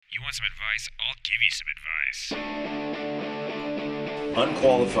You want some advice? I'll give you some advice.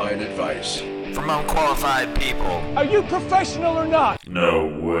 Unqualified advice. From unqualified people. Are you professional or not? No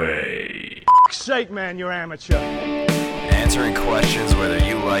way. For sake, man, you're amateur. Answering questions whether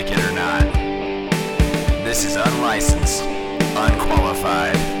you like it or not. This is unlicensed,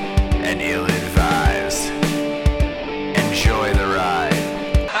 unqualified, and ill-advised. Enjoy the ride.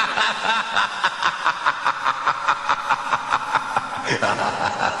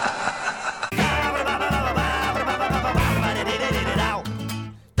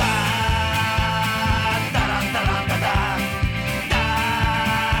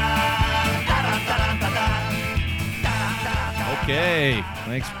 Okay,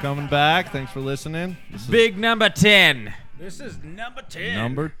 thanks for coming back. Thanks for listening. This is Big number 10. This is number 10.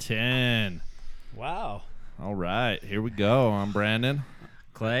 number 10. Wow. All right, here we go. I'm Brandon.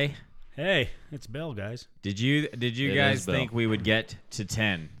 Clay, Hey, it's Bill, guys. did you It guys is Bill. think we would get to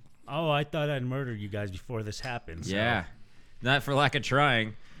 10? Oh, I thought I'd murdered you guys before this happened. So Yeah. Not for lack of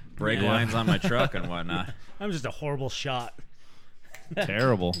trying. Brake Yeah. lines on my truck and whatnot. I'm just a horrible shot.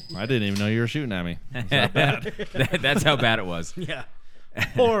 Terrible. I didn't even know you were shooting at me. That's how bad it was. Yeah.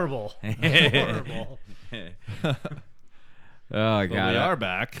 Horrible. Horrible. Oh, But God. we are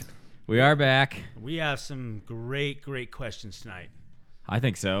back. We are back. We have some great questions tonight. I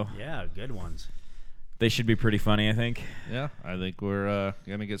think so. Yeah, good ones. They should be pretty funny, I think. Yeah, I think we're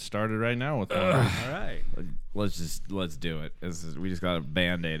gonna get started right now with one. All right. Let's do it. We just got to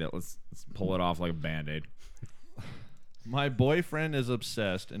Band-Aid it. Let's pull it off like a Band-Aid. My boyfriend is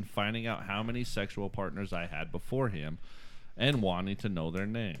obsessed in finding out how many sexual partners I had before him and wanting to know their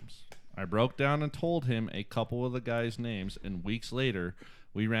names. I broke down and told him a couple of the guys' names, and weeks later,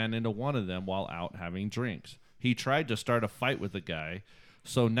 we ran into one of them while out having drinks. He tried to start a fight with the guy,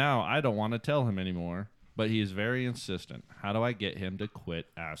 so now I don't want to tell him anymore, but he is very insistent. How do I get him to quit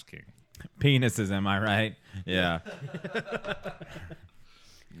asking? Penises, am I right? Yeah.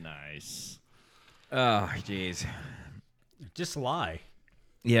 Nice. Oh, jeez. Just lie.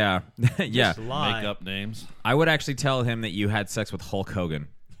 Yeah. Yeah. Just lie. Make up names. I would actually tell him that you had sex with Hulk Hogan.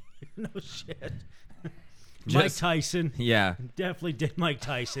 No shit. Mike Just- Tyson. Yeah. Definitely did Mike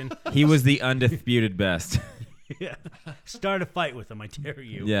Tyson. He was the undisputed best. Yeah. Start a fight with him, I dare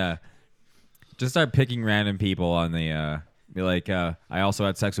you. Yeah. Just start picking random people on the be like, I also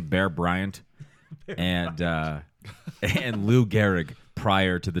had sex with Bear Bryant and Lou Gehrig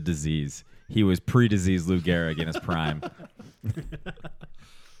prior to the disease. He was pre-disease Lou Gehrig in his prime.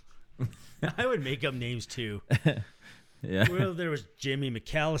 I would make up names too. Yeah. Well, there was Jimmy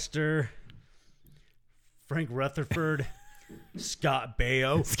McAllister, Frank Rutherford, Scott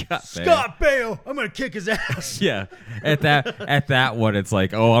Baio. Scott Baio. I'm gonna kick his ass. Yeah. At that one, it's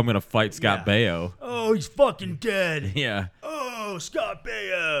like, oh, I'm gonna fight Scott Baio. Oh, he's fucking dead. Yeah. Oh, Scott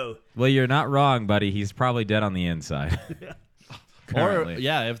Baio. Well, you're not wrong, buddy. He's probably dead on the inside. Or, Currently.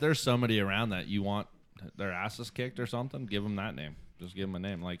 yeah, if there's somebody around that you want their asses kicked or something, give them that name. Just give them a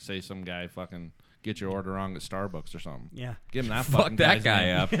name. Like, say some guy fucking get your order wrong at Starbucks or something. Yeah. Give him that Fuck fucking that guy's guy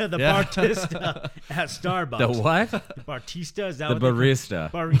name. up. The Yeah. Bartista at Starbucks. The what? The Bartista? Is that The what they call-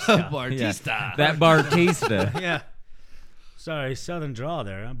 barista. Barista. Bartista. Yeah. That Bartista. Yeah. Sorry, southern draw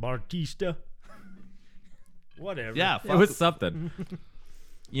there. Huh? Bartista. Whatever. Yeah, It fuck. was something.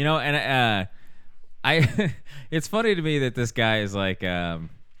 You know, and I it's funny to me that this guy is like, I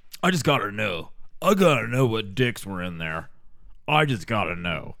just gotta know. I gotta know what dicks were in there. I just gotta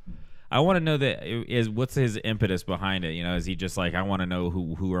know. I want to know what's his impetus behind it. You know, is he just like, I want to know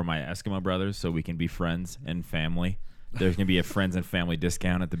who are my Eskimo brothers so we can be friends and family. There's gonna be a friends and family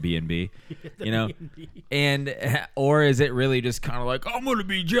discount at the B&B. You know, and or is it really just kind of like, I'm gonna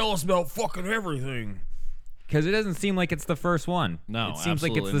be jealous about fucking everything? Because it doesn't seem like it's the first one. No, it seems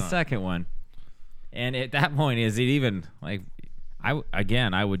like it's absolutely the not. second one. And at that point, is it even like? I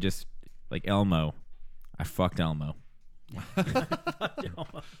would just like Elmo. I fucked Elmo.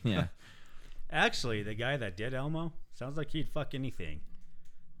 Yeah. Actually, the guy that did Elmo sounds like he'd fuck anything,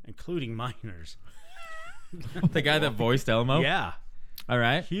 including minors. The guy that voiced Elmo. Yeah. All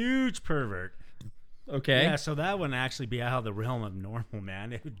right. Huge pervert. Okay. Yeah, so that wouldn't actually be out of the realm of normal,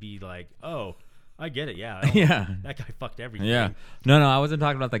 man. It would be like, oh, I get it. Yeah. Elmo. Yeah. That guy fucked everything. Yeah. No, I wasn't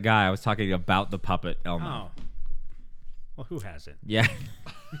talking about the guy. I was talking about the puppet Elmo. Oh. Well, who hasn't? Yeah.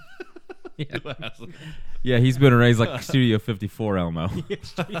 Yeah, he's been raised like Studio 54 Elmo.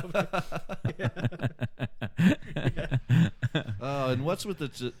 And what's with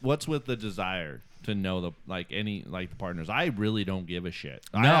the desire to know the the partners? I really don't give a shit.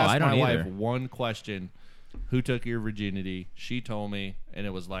 No, I asked I don't my either. wife one question: who took your virginity? She told me, and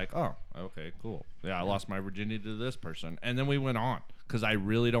it was like, oh, okay, cool. Yeah, I lost my virginity to this person, and then we went on because I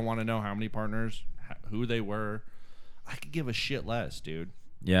really don't want to know how many partners, who they were. I could give a shit less, dude.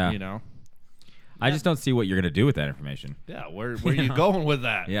 Yeah. You know? I just don't see what you're going to do with that information. Yeah, where are you going with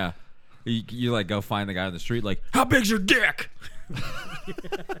that? Yeah. You like go find the guy on the street like, how big's your dick?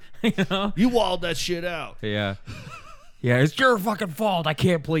 You know? You walled that shit out. Yeah. Yeah, it's your fucking fault. I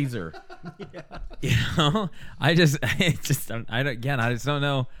can't please her. You know? I just don't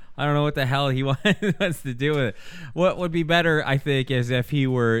know. I don't know what the hell he wants to do with it. What would be better, I think, is if he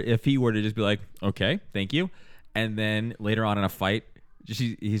were to just be like, okay, thank you. And then later on in a fight,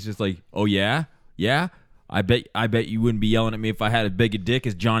 he's just like, oh yeah? Yeah? I bet you wouldn't be yelling at me if I had as big a dick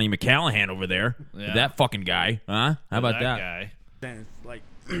as Johnny McCallahan over there. Yeah. That fucking guy. Huh? How about that? Guy. Then it's like,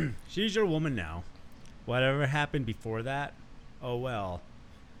 she's your woman now. Whatever happened before that, oh well.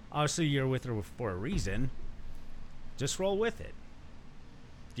 Obviously, you're with her for a reason. Just roll with it.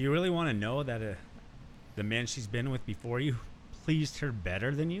 Do you really want to know that the man she's been with before you pleased her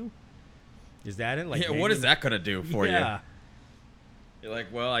better than you? Is that it? Like, Yeah, what is that going to do for you? Yeah. You're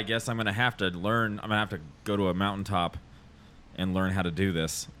like, well, I guess I'm going to have to learn. I'm going to have to go to a mountaintop and learn how to do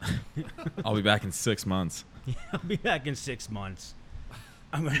this. I'll be back in 6 months. I'll be back in 6 months.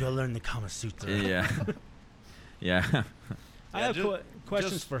 I'm going to go learn the Kama Sutra. Yeah. Yeah. I have just-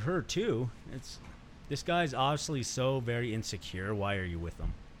 questions for her, too. This guy's obviously so very insecure. Why are you with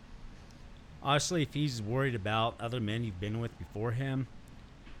him? Honestly, if he's worried about other men you've been with before him,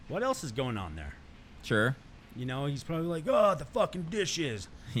 what else is going on there? Sure. You know, he's probably like, oh, the fucking dishes.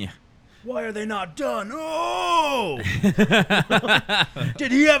 Yeah. Why are they not done? Oh!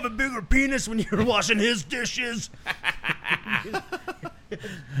 Did he have a bigger penis when you were washing his dishes?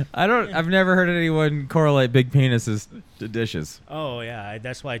 I've never heard anyone correlate big penises to dishes. Oh, yeah.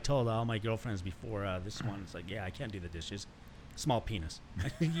 That's why I told all my girlfriends before this one. It's like, yeah, I can't do the dishes. Small penis.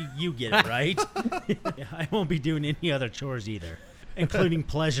 you get it, right? Yeah, I won't be doing any other chores either, including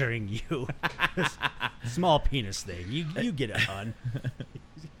pleasuring you. Small penis thing. You get it, hon.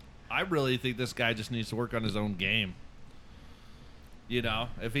 I really think this guy just needs to work on his own game. You know,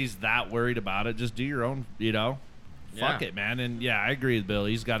 if he's that worried about it, just do your own, you know. Fuck Yeah. it, man. And yeah, I agree with Bill.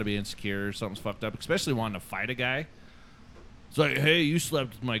 He's got to be insecure. Something's fucked up, especially wanting to fight a guy. It's like, hey, you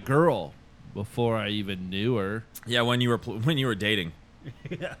slept with my girl before I even knew her. Yeah, when you were dating.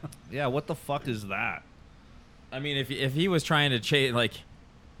 Yeah, what the fuck is that? I mean, if he was trying to chase, like,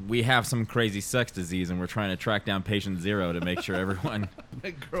 we have some crazy sex disease and we're trying to track down patient zero to make sure everyone.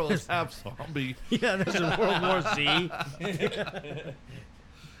 My girl is half zombie. Yeah, there's a World War Z.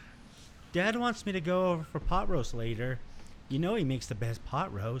 Dad wants me to go over for pot roast later. You know he makes the best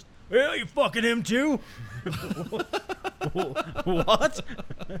pot roast. Yeah, you fucking him too? What?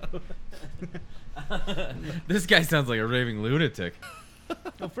 This guy sounds like a raving lunatic.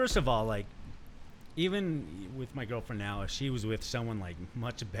 Well, first of all, like, even with my girlfriend now, if she was with someone like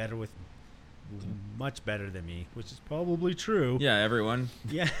much better than me, which is probably true. Yeah, everyone.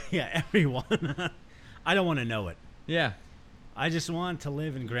 Yeah, everyone. I don't want to know it. Yeah. I just want to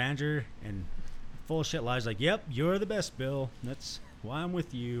live in grandeur and full shit lies like, yep, you're the best, Bill. That's why I'm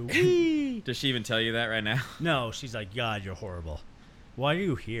with you. Whee! Does she even tell you that right now? No, she's like, God, you're horrible. Why are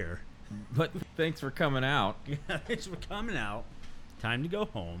you here? But thanks for coming out. Yeah, thanks for coming out. Time to go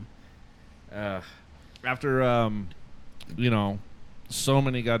home. After, you know, so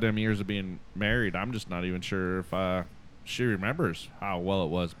many goddamn years of being married, I'm just not even sure if she remembers how well it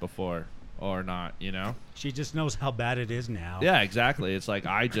was before or not, you know? She just knows how bad it is now. Yeah, exactly. It's like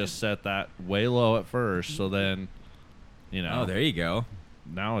I just set that way low at first, so then, you know. Oh, there you go.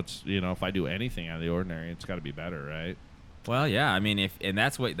 Now it's, you know, if I do anything out of the ordinary, it's got to be better, right? Well, yeah. I mean,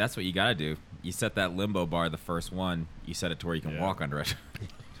 that's what you got to do. You set that limbo bar, the first one. You set it to where you can walk under it.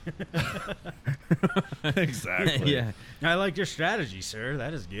 Exactly. Yeah. I like your strategy, sir.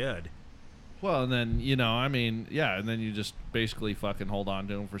 That is good. Well, and then, you know, I mean, yeah, and then you just basically fucking hold on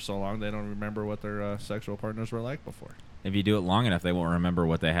to them for so long they don't remember what their sexual partners were like before. If you do it long enough, they won't remember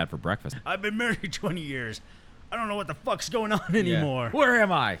what they had for breakfast. I've been married 20 years. I don't know what the fuck's going on anymore. Yeah. Where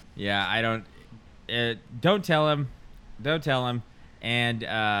am I? Yeah, I don't. Don't tell him. Don't tell him. And,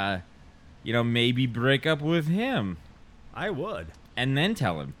 you know, maybe break up with him. I would. And then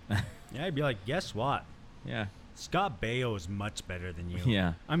tell him. Yeah, I'd be like, guess what? Yeah. Scott Baio is much better than you.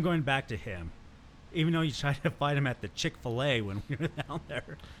 Yeah. I'm going back to him. Even though you tried to fight him at the Chick-fil-A when we were down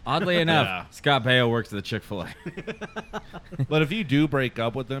there. Oddly enough, Yeah. Scott Baio works at the Chick-fil-A. But if you do break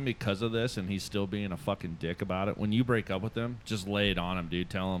up with him because of this and he's still being a fucking dick about it, when you break up with him, just lay it on him, dude.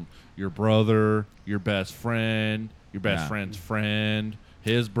 Tell him your brother, your best friend, your best Yeah. friend's friend,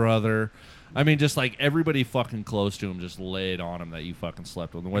 his brother. I mean, just like everybody fucking close to him, just lay it on him that you fucking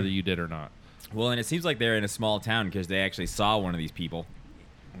slept with him, whether you did or not. Well, and it seems like they're in a small town because they actually saw one of these people.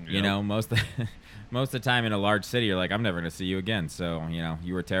 You know, most of the time in a large city, you're like, I'm never going to see you again. So,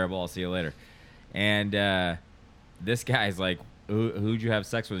 you were terrible. I'll see you later. And this guy's like, who'd you have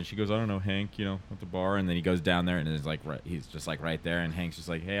sex with? And she goes, I don't know, Hank, at the bar. And then he goes down there and is like, he's just like right there. And Hank's just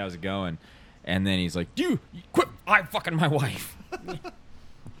like, hey, how's it going? And then he's like, you quit. I'm fucking my wife.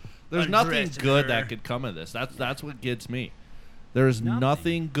 There's nothing good that could come of this. That's what gets me. There's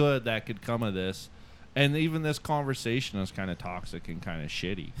nothing good that could come of this. And even this conversation is kind of toxic and kind of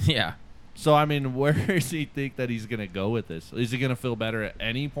shitty. Yeah. So, I mean, where does he think that he's going to go with this? Is he going to feel better at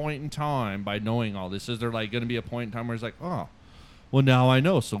any point in time by knowing all this? Is there, like, going to be a point in time where he's like, oh, well, now I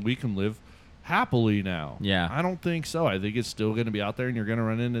know, so we can live happily now? Yeah. I don't think so. I think it's still going to be out there, and you're going to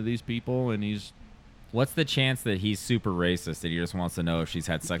run into these people, and he's... What's the chance that he's super racist, that he just wants to know if she's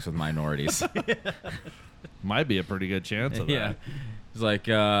had sex with minorities? Might be a pretty good chance of that. Yeah. He's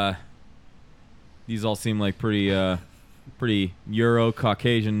like, these all seem like pretty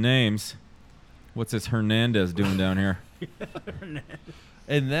Euro-Caucasian names. What's this Hernandez doing down here?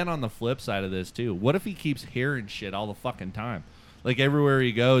 And then on the flip side of this, too, what if he keeps hearing shit all the fucking time? Like, everywhere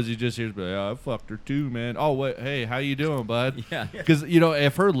he goes, he just hears, I fucked her too, man. Oh, wait, hey, how you doing, bud? Yeah. Because,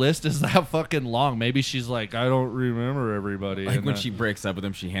 if her list is that fucking long, maybe she's like, I don't remember everybody. Like, and when she breaks up with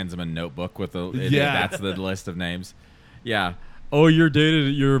him, she hands him a notebook with Yeah. that's the list of names. Yeah. Oh, you're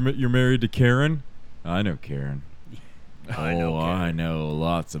married to Karen? I know Karen. I know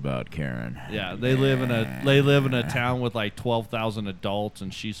lots about Karen. Yeah, they live in a town with like 12,000 adults,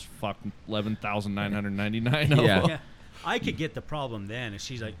 and she's fucking 11,999. Yeah. I could get the problem then if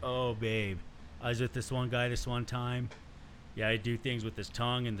she's like, oh, babe, I was with this one guy this one time. Yeah, I do things with this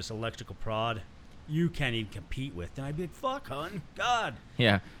tongue and this electrical prod you can't even compete with. And I'd be like, fuck, hon. God.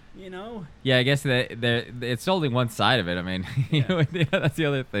 Yeah. Yeah, I guess that it's only one side of it. I mean, that's the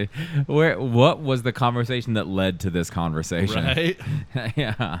other thing. What was the conversation that led to this conversation? Right?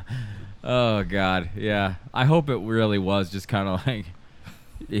 Yeah. Oh, God. Yeah. I hope it really was just kind of like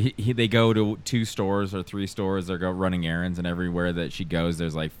they go to 2 stores or 3 stores. They're go running errands, and everywhere that she goes,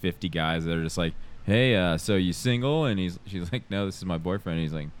 there's like 50 guys that are just like, hey, so you single? And she's like, no, this is my boyfriend. And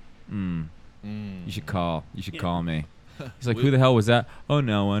he's like, you should call. You should call me. He's like, who the hell was that? Oh,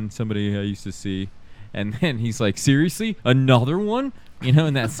 no one. Somebody I used to see. And then he's like, seriously? Another one?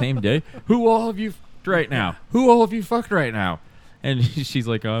 In that same day? Who all of you fucked right now? Who all of you fucked right now? And she's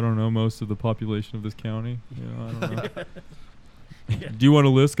like, I don't know, most of the population of this county. I don't know. Do you want a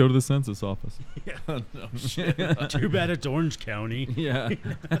list? Go to the census office. No shit. too bad it's Orange County. Yeah.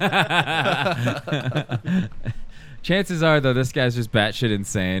 Chances are, though, this guy's just batshit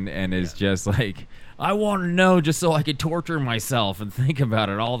insane and is just like, I want to know just so I could torture myself and think about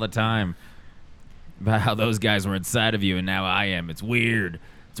it all the time. About how those guys were inside of you and now I am. It's weird.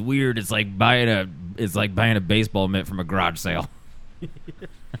 It's weird. It's like buying a baseball mitt from a garage sale.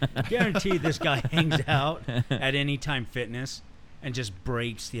 Guaranteed this guy hangs out at Anytime Fitness and just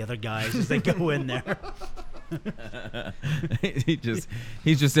breaks the other guys as they go in there.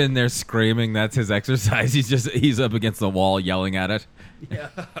 He's just in there screaming. That's his exercise. He's up against the wall yelling at it. Yeah.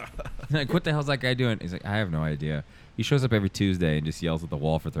 Like, what the hell's that guy doing? He's like, I have no idea. He shows up every Tuesday and just yells at the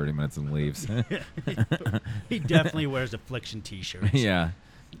wall for 30 minutes and leaves. He definitely wears Affliction t-shirts. Yeah.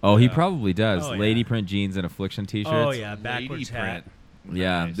 Oh, he probably does. Oh, yeah. Lady print jeans and Affliction t-shirts. Oh, yeah. Backwards hat.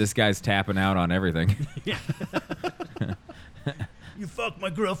 Yeah, Nice. This guy's tapping out on everything. You fucked my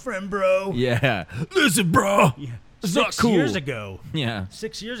girlfriend, bro. Yeah. Listen, bro. Yeah. It's 6 not cool. years ago. Yeah.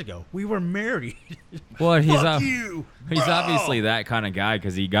 6 years ago. We were married. Well, he's Fuck you. He's bro. obviously that kind of guy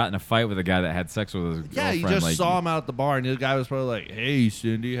because he got in a fight with a guy that had sex with his Yeah, girlfriend. you just like, saw him out at the bar, and the guy was probably like, hey,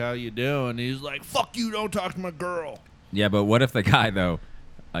 Cindy, how you doing? And he's like, fuck you, don't talk to my girl. Yeah, but what if the guy, though,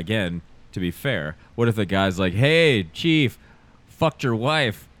 again, to be fair, what if the guy's like, hey, Chief, fucked your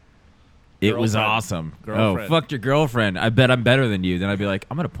wife. It was Girlfriend. awesome. Girlfriend. Oh, fucked your girlfriend. I bet I'm better than you. Then I'd be like,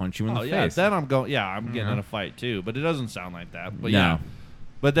 I'm going to punch you in the Yeah, face. then I'm going, I'm getting in a fight, too. But it doesn't sound like that. But No. yeah.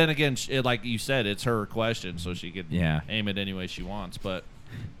 But then again, like you said, it's her question, so she could Yeah. aim it any way she wants. But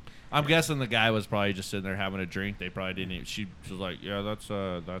I'm guessing the guy was probably just sitting there having a drink. They probably didn't even, she was like, yeah, that's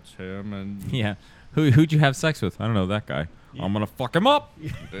him. And Yeah. Who'd you have sex with? I don't know, that guy. I'm going to fuck him up.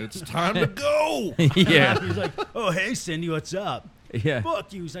 it's time to go. Yeah. He's like, oh, hey, Cindy, what's up? Yeah.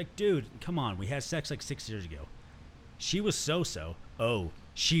 Fuck you. He's like, dude, come on. We had sex like 6 years ago. She was so-so. Oh,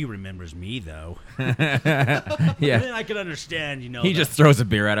 she remembers me, though. And Yeah. then I could understand, He that- just throws a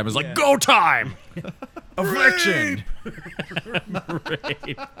beer at him. He's like, Yeah. go time! Affliction!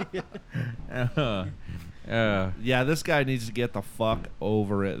 Yeah, this guy needs to get the fuck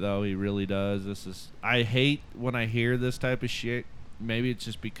over it, though. He really does. I hate when I hear this type of shit maybe it's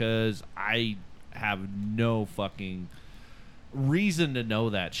just because I have no fucking reason to know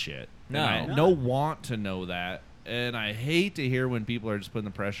that shit. No. And I no want to know that. And I hate to hear when people are just putting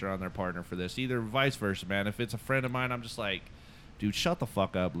the pressure on their partner for this. Either vice versa, man. If it's a friend of mine, I'm just like, dude, shut the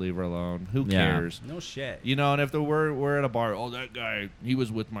fuck up, leave her alone. Who cares? No shit. You know, and if we're at a bar, oh, that guy, he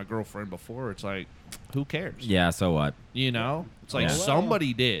was with my girlfriend before. It's like, who cares? Yeah, so what? You know? It's like Yeah.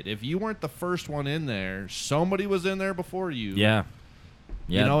 somebody did. If you weren't the first one in there, somebody was in there before you. Yeah.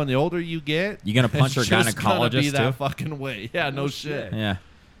 Yeah. You know, and the older you get, You gonna punch it's your just gonna gynecologist be that too? fucking way. Yeah, no shit. Yeah.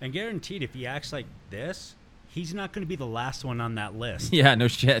 And guaranteed, if he acts like this, he's not going to be the last one on that list. Yeah, no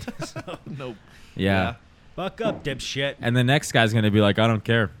shit. Nope. Yeah. Fuck up, dipshit. And the next guy's going to be like, I don't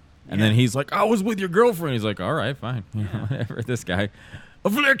care. And then he's like, I was with your girlfriend. He's like, all right, fine. Whatever. This guy.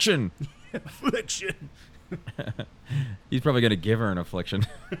 Affliction. Affliction. He's probably going to give her an affliction.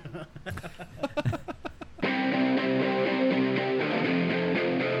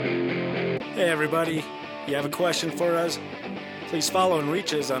 Hey everybody, you have a question for us? Please follow and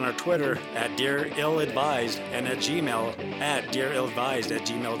reach us on our Twitter at Dear Ill Advised and at Gmail at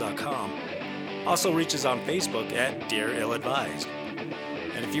dearilladvised@gmail.com. Also reach us on Facebook at Dear Ill Advised.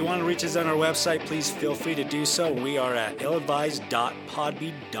 And if you want to reach us on our website, please feel free to do so. We are at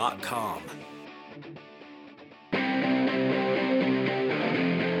illadvised.podbean.com.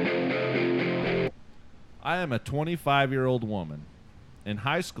 I am a 25-year-old woman. In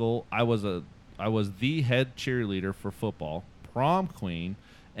high school, I was the head cheerleader for football, prom queen,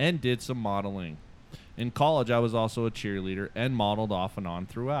 and did some modeling. In college, I was also a cheerleader and modeled off and on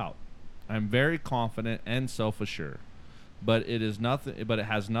throughout. I'm very confident and self-assured, but it has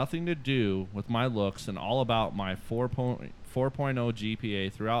nothing to do with my looks and all about my 4.0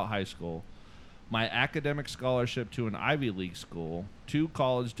 GPA throughout high school, my academic scholarship to an Ivy League school, 2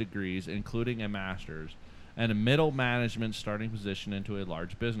 college degrees, including a master's, and a middle management starting position into a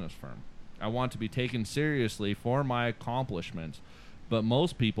large business firm. I want to be taken seriously for my accomplishments, but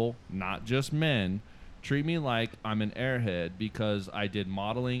most people, not just men, treat me like I'm an airhead because I did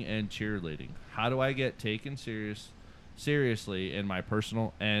modeling and cheerleading. How do I get taken seriously in my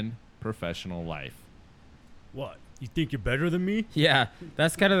personal and professional life? What? You think you're better than me? Yeah,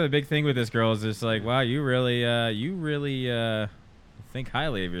 that's kind of the big thing with this girl is just like, wow, you really think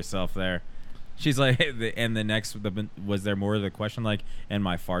highly of yourself there. She's like, and the next, was there more of the question like, and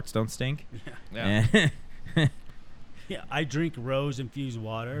my farts don't stink? Yeah. Yeah, I drink rose-infused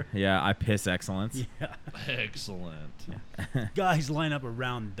water. Yeah, I piss excellence. Yeah. Excellent. Guys line up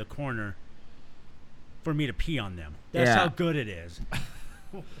around the corner for me to pee on them. That's Yeah. how good it is.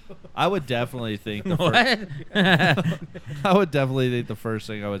 I would definitely think the What? I would definitely think the first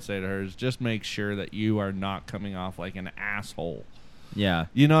thing I would say to her is just make sure that you are not coming off like an asshole. Yeah.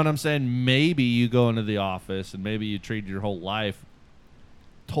 You know what I'm saying? Maybe you go into the office and maybe you treat your whole life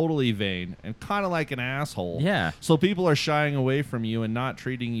totally vain and kind of like an asshole. Yeah. So people are shying away from you and not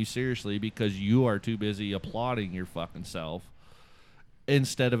treating you seriously because you are too busy applauding your fucking self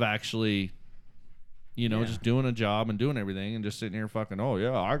instead of actually, you know, just doing a job and doing everything and just sitting here fucking, oh,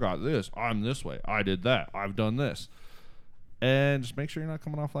 yeah, I got this. I'm this way. I did that. I've done this. And just make sure you're not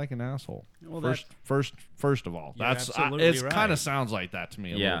coming off like an asshole. Well, First of all, You're that's absolutely it. right. Kind of sounds like that to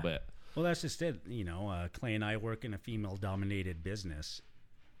me a Yeah. little bit. Well, that's just it. You know, Clay and I work in a female-dominated business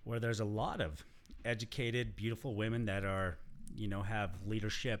where there's a lot of educated, beautiful women that are, you know, have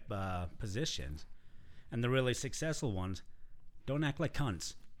leadership positions. And the really successful ones don't act like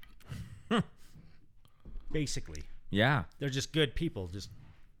cunts. Basically. Yeah. They're just good people, just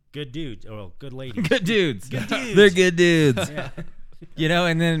good dudes or good ladies. Good dudes. Good dudes. They're good dudes. Yeah. You know,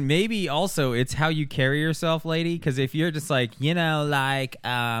 and then maybe also it's how you carry yourself, lady. Because if you're just like, you know, like,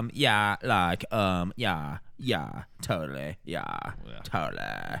 yeah, totally, totally,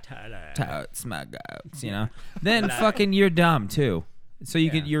 totes my goats, you know, then fucking you're dumb too. So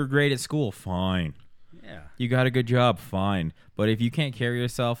you're great at school, fine. Yeah. You got a good job, fine. But if you can't carry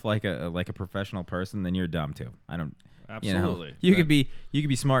yourself like a professional person, then you're dumb too. I don't. Absolutely. You could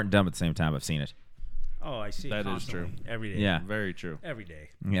be smart and dumb at the same time. I've seen it. Oh, I see. That is Constantly. true. Every day. Yeah. Very true. Every day.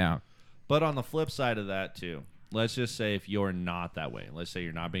 Yeah. But on the flip side of that, too, let's just say if you're not that way, let's say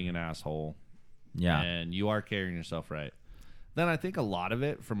you're not being an asshole Yeah. and you are carrying yourself right, then I think a lot of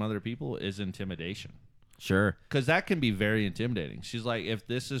it from other people is intimidation. Sure. Because that can be very intimidating. She's like, if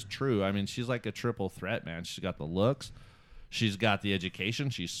this is true, I mean, she's like a triple threat, man. She's got the looks, she's got the education,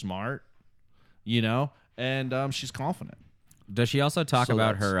 she's smart, you know, and she's confident. Does she also talk So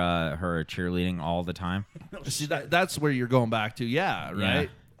about that's- her cheerleading all the time? See, that's where you're going back to, yeah, right?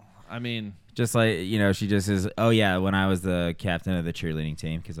 I mean, Just like, you know, she just says, oh, yeah, when I was the captain of the cheerleading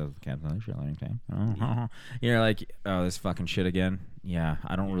team, because I was the captain of the cheerleading team. You're like, oh, this fucking shit again? Yeah,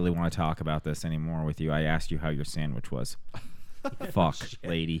 I don't really want to talk about this anymore with you. I asked you how your sandwich was. Fuck,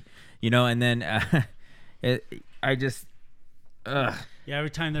 lady. You know, and then I just... Ugh. Yeah, every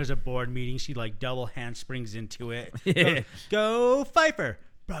time there's a board meeting, she like double handsprings into it. Go Pfeiffer!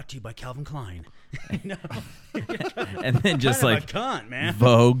 Brought to you by Calvin Klein. No. And then just Kind like of a cunt, man.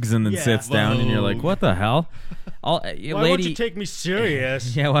 vogues and then Yeah, sits down and you're like, vogue. what the hell? Why won't you take me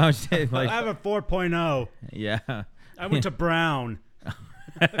serious? Yeah, why don't you take, I like, have a 4.0. yeah. I went to Brown.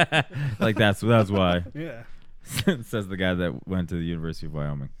 Like that's why. Yeah. Says the guy that went to the University of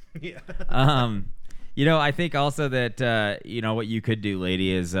Wyoming. Yeah. You know, I think also that you know what you could do,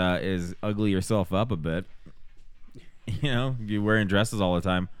 lady, is ugly yourself up a bit. You know, you're wearing dresses all the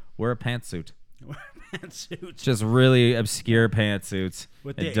time. Wear a pantsuit. Pantsuits. Just really obscure pantsuits.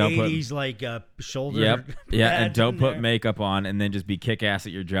 With And the don't put- 80s, like, shoulder Yep. Yeah, and pads don't in put there. makeup on, and then just be kick-ass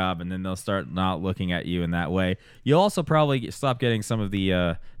at your job, and then they'll start not looking at you in that way. You'll also probably stop getting some of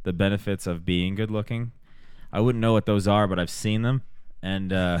the benefits of being good-looking. I wouldn't know what those are, but I've seen them,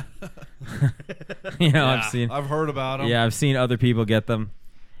 and you know, I've heard about them. I've seen other people get them,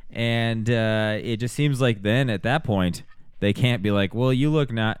 and it just seems like then at that point they can't be like, well, you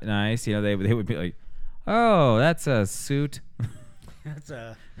look not nice. You know, they would be like, oh, that's a suit. That's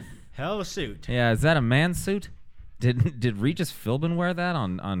a hell of a suit. Yeah, is that a man suit? Did Regis Philbin wear that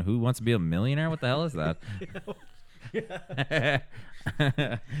on Who Wants to Be a Millionaire? What the hell is that?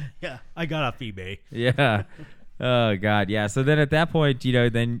 Yeah, I got off eBay. Yeah. Oh God. Yeah. So then at that point, you know,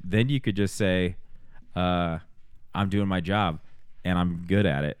 then you could just say, I'm doing my job and I'm good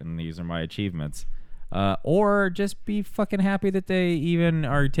at it, and these are my achievements. Or just be fucking happy that they even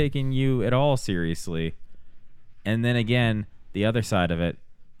are taking you at all seriously. And then again, the other side of it,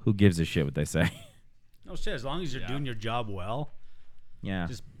 who gives a shit what they say? No shit, as long as you're doing your job well. Yeah.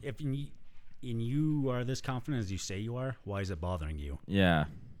 Just if you are this confident as you say you are, why is it bothering you? Yeah.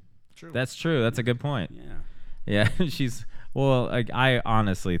 True. That's true. That's a good point. Yeah. Yeah, I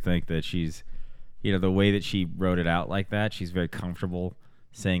honestly think that she's, you know, the way that she wrote it out like that, she's very comfortable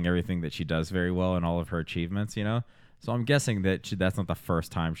saying everything that she does very well and all of her achievements, you know? So I'm guessing that that's not the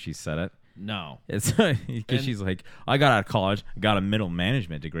first time she said it. No. It's because she's like, I got out of college, got a middle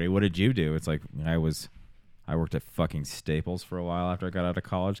management degree. What did you do? It's like, I worked at fucking Staples for a while after I got out of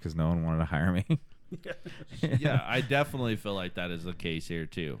college because no one wanted to hire me. Yeah, I definitely feel like that is the case here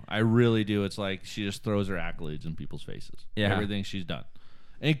too. I really do. It's like she just throws her accolades in people's faces. Yeah. Everything she's done,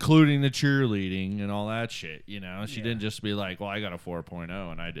 including the cheerleading and all that shit. You know, she didn't just be like, "Well, I got a 4.0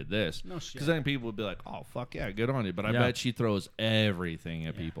 and I did this," No shit. because then people would be like, "Oh, fuck yeah, good on you." But I Yeah. bet she throws everything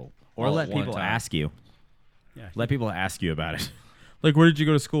at people, Or all let at one people time. ask you. Yeah. Let people ask you about it. Like, where did you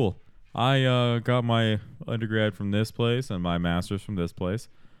go to school? I got my undergrad from this place and my master's from this place.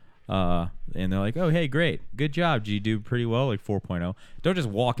 And they're like, oh, hey, great. Good job. Did you do pretty well? Like 4.0. Don't just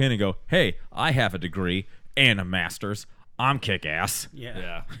walk in and go, hey, I have a degree and a master's. I'm kick-ass.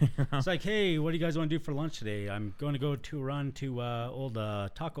 Yeah. Yeah, It's like, hey, what do you guys want to do for lunch today? I'm going to go to run to old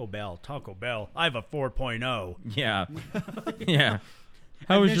Taco Bell. Taco Bell. I have a 4.0. Yeah. Yeah.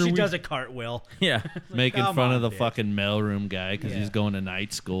 How And was then your she week? does a cartwheel. Yeah. making come fun on, of the bitch. fucking mailroom guy because Yeah. he's going to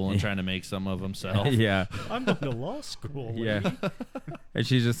night school and trying to make some of himself. Yeah. I'm going to law school. lady. Yeah. And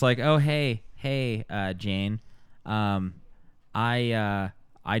she's just like, oh, hey, Jane. I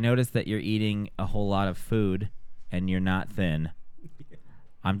noticed that you're eating a whole lot of food and you're not thin.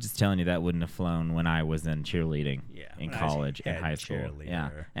 I'm just telling you that wouldn't have flown when I was in cheerleading Yeah, in when I was college and head high school. Yeah,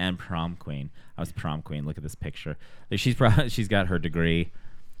 cheerleader. and prom queen. I was prom queen. Look at this picture. Like, she's got her degree,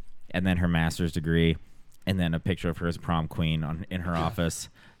 and then her master's degree, and then a picture of her as prom queen in her office,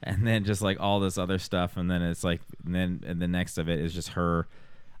 and then just like all this other stuff, and then it's like, and the next of it is just her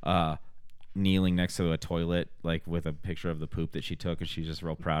kneeling next to a toilet, like with a picture of the poop that she took, and she's just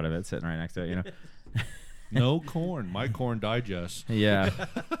real proud of it, sitting right next to it, you know. No corn. My corn digests. Yeah.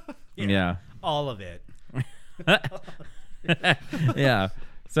 Yeah. All of it. Yeah.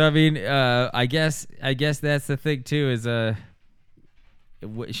 So I mean, I guess that's the thing too. Is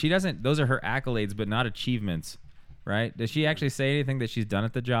she doesn't. Those are her accolades, but not achievements, right? Does she actually say anything that she's done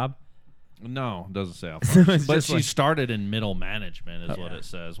at the job? No, it doesn't say how So far. it's But just she like- started in middle management, is what it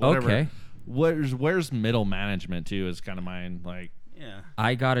says. Whatever. Okay. Where's middle management too? Is kind of mine. Like, Yeah.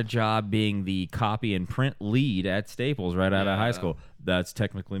 I got a job being the copy and print lead at Staples right out of high school. That's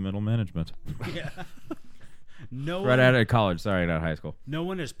technically middle management. Yeah. No Right one, out of college. Sorry, not high school. no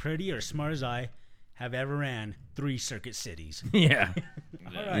one as pretty or smart as I have ever ran 3 circuit cities. Yeah.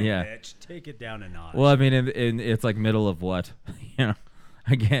 All right, Yeah. bitch. Take it down a notch. Well, I mean, it's like middle of what? You know,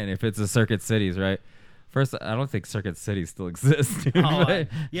 again, if it's a Circuit Cities, right? First, I don't think Circuit City still exists, dude. Oh,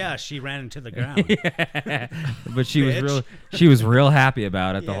 yeah, she ran into the ground. But she was real happy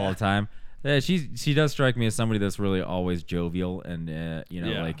about it the whole time. Yeah, she does strike me as somebody that's really always jovial and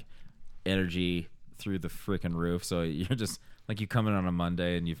like energy through the freaking roof. So you're just like, you come in on a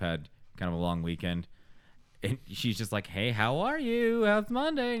Monday and you've had kind of a long weekend, and she's just like, "Hey, how are you? How's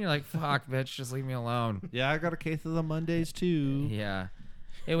Monday?" And you're like, "Fuck, bitch, just leave me alone." Yeah, I got a case of the Mondays too. Yeah.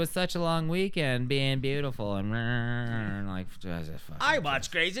 It was such a long weekend being beautiful and like, I watch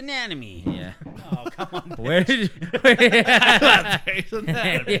Grey's Anatomy. Yeah. Oh, come on. Where did you?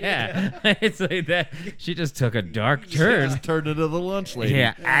 Yeah. It's like that. She just took a dark turn. Just turned into the lunch lady.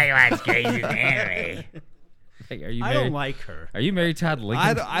 Yeah. I watch Grey's Anatomy. Like, are you I married? don't like her. Are you married, Todd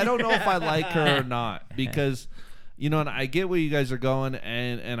Lincoln? I don't know if I like her or not, because and I get where you guys are going,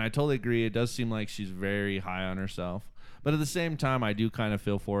 and I totally agree. It does seem like she's very high on herself. But at the same time, I do kind of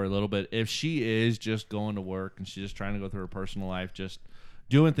feel for her a little bit. If she is just going to work and she's just trying to go through her personal life, just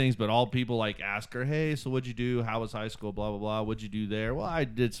doing things, but all people like ask her, "Hey, so what'd you do? How was high school? Blah, blah, blah. What'd you do there?" "Well, I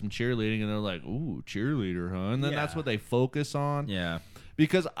did some cheerleading." And they're like, "Ooh, cheerleader, huh?" And then that's what they focus on. Yeah.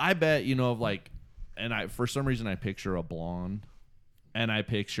 Because I bet, for some reason I picture a blonde. And I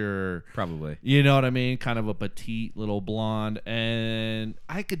picture... Probably. You know what I mean? Kind of a petite little blonde. And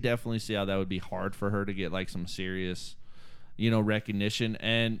I could definitely see how that would be hard for her to get like some serious... recognition.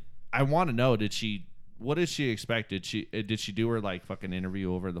 And I want to know, what did she expect? Did she do her like fucking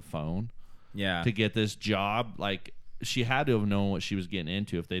interview over the phone? Yeah. To get this job? Like, she had to have known what she was getting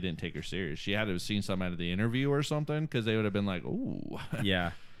into if they didn't take her serious. She had to have seen something out of the interview or something, because they would have been like, "Ooh."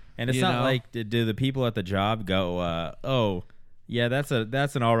 Yeah. And it's not like, do the people at the job go, "Oh, yeah, that's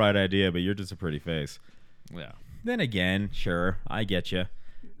an all right idea, but you're just a pretty face." Yeah. Then again, sure, I get you.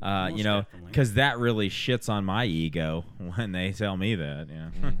 Definitely. Because that really shits on my ego when they tell me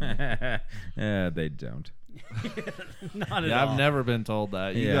that. Yeah, they don't. Not at Yeah, all. I've never been told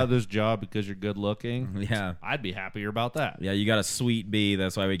that. You Yeah. got this job because you're good looking. Yeah. I'd be happier about that. Yeah, you got a sweet B.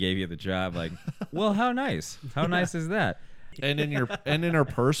 That's why we gave you the job. Like, well, how nice? How nice is that? And in her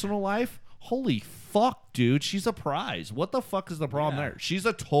personal life, holy fuck, dude, she's a prize. What the fuck is the problem there? She's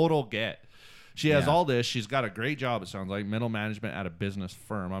a total get. She has all this. She's got a great job, it sounds like. Middle management at a business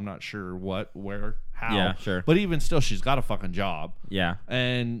firm. I'm not sure what, where, how. Yeah, sure. But even still, she's got a fucking job. Yeah.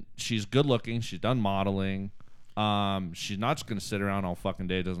 And she's good looking. She's done modeling. She's not just going to sit around all fucking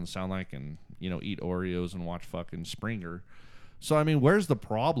day, it doesn't sound like, and, eat Oreos and watch fucking Springer. So, I mean, where's the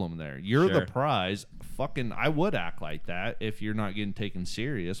problem there? You're the prize. Fucking, I would act like that if you're not getting taken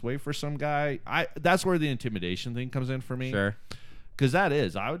serious. Wait for some guy. That's where the intimidation thing comes in for me. Sure. Because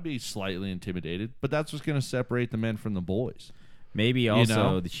I would be slightly intimidated, but that's what's going to separate the men from the boys. Maybe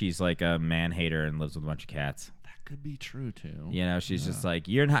also that she's like a man hater and lives with a bunch of cats. That could be true, too. She's just like,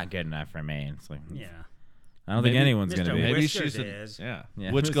 "You're not good enough for me." And it's like, Yeah. I don't think anyone's going to be. Maybe Whiskers she's is. Yeah,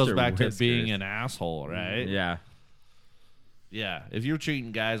 which goes Mr. back to Whiskers. being an asshole, right? Yeah. Yeah. If you're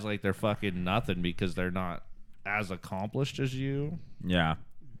treating guys like they're fucking nothing because they're not as accomplished as you, Yeah.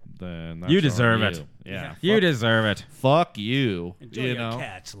 then that's You on deserve you. it. Yeah. You deserve it. Fuck you. Enjoy you your know?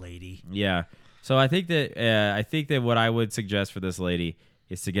 cats, lady. Yeah. So I think that what I would suggest for this lady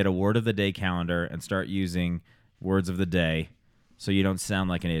is to get a word of the day calendar and start using words of the day so you don't sound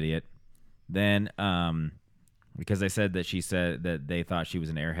like an idiot. Then, because they said that she said that they thought she was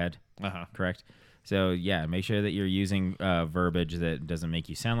an airhead, correct? So, yeah, make sure that you're using verbiage that doesn't make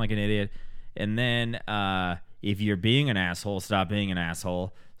you sound like an idiot. And then if you're being an asshole, stop being an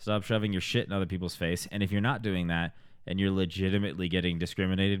asshole. Stop shoving your shit in other people's face. And if you're not doing that and you're legitimately getting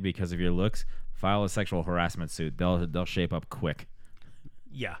discriminated because of your looks, file a sexual harassment suit. They'll shape up quick.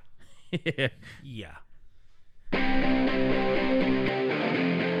 Yeah. Yeah.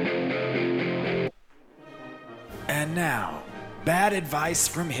 And now, bad advice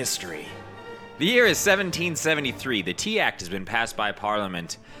from history. The year is 1773. The Tea Act has been passed by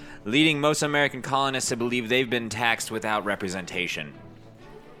Parliament, leading most American colonists to believe they've been taxed without representation.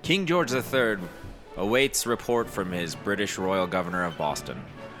 King George III awaits report from his British Royal Governor of Boston.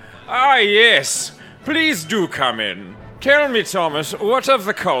 Ah, yes. Please do come in. Tell me, Thomas, what of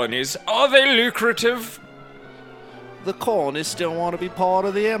the colonies? Are they lucrative? The colonists don't want to be part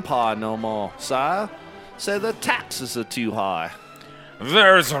of the empire no more, sire. Say the taxes are too high.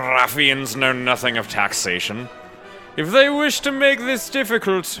 Those ruffians know nothing of taxation. If they wish to make this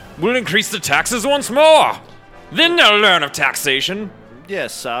difficult, we'll increase the taxes once more. Then they'll learn of taxation.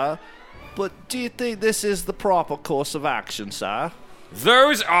 Yes, sire. But do you think this is the proper course of action, sire?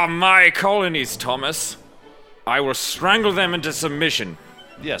 Those are my colonies, Thomas. I will strangle them into submission.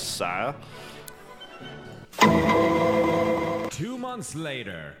 Yes, sire. 2 months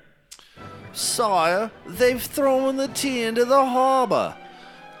later. Sire, they've thrown the tea into the harbor.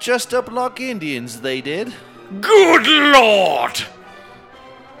 Just up like Indians, they did. Good Lord!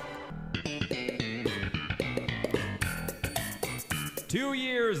 Two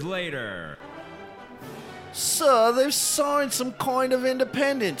years later. Sir, they've signed some kind of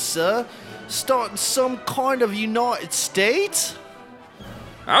independence, sir. Starting some kind of United States?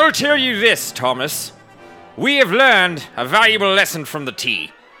 I'll tell you this, Thomas. We have learned a valuable lesson from the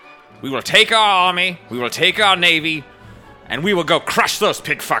tea. We will take our army, we will take our navy, and we will go crush those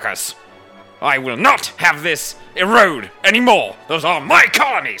pig fuckers. I will not have this erode anymore. Those are my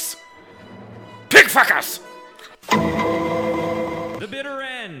colonies. Pig fuckers! The bitter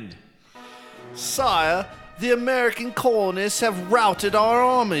end. Sire, the American colonists have routed our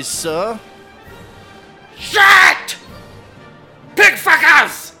armies, sir. Shit! Pig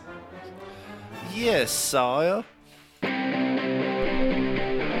fuckers! Yes, sire.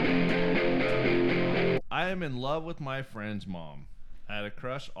 I am in love with my friend's mom. I had a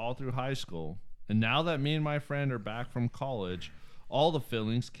crush all through high school, and now that me and my friend are back from college, all the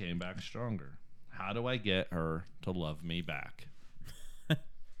feelings came back stronger. How do I get her to love me back?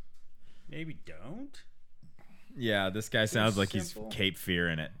 Maybe don't. Yeah, this guy sounds like simple. he's Cape Fear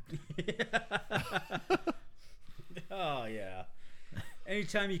in it. Oh, yeah.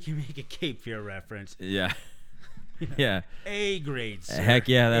 Anytime you can make a Cape Fear reference, Yeah. Yeah. A grade, sir. Heck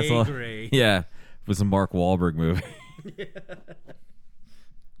yeah, that's A all. grade. Yeah. It was a Mark Wahlberg movie.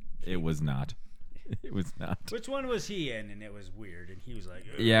 It was not. It was not. Which one was he in? And it was weird. And he was like,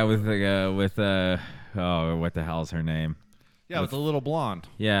 ugh. Yeah, with oh, what the hell's her name? Yeah, with the little blonde.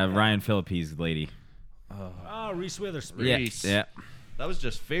 Yeah, Ryan Phillippe's lady. Oh, Reese Witherspoon. Yeah. Reese. Yeah. That was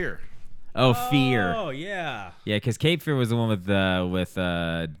just Fear. Oh, Fear. Oh, yeah. Yeah, because Cape Fear was the one with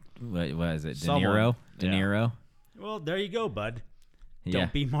what is it? De Someone. Niro. De Yeah. Niro. Well, there you go, bud. Yeah.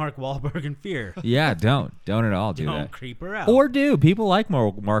 Don't be Mark Wahlberg in Fear. Yeah, don't at all do Don't that. creep her out. Or do people like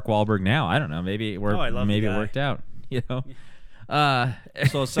Mark Wahlberg now? I don't know. Maybe I love the maybe it guy. worked out. You know.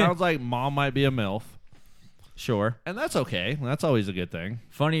 So it sounds like mom might be a MILF, Sure. and that's okay. That's always a good thing.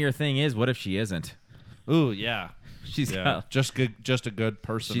 Funnier thing is, what if she isn't? Ooh, yeah. She's Yeah, got just a good she's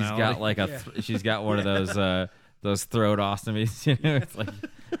personality. got like she's got one of those throat ostomies. You know, it's like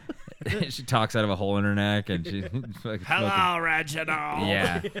she talks out of a hole in her neck, and she's like, Hello, Reginald.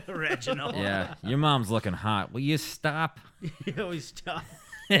 Yeah, Reginald. yeah. Your mom's looking hot. Will you stop? You always stop.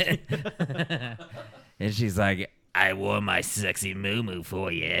 And she's like, I wore my sexy moo-moo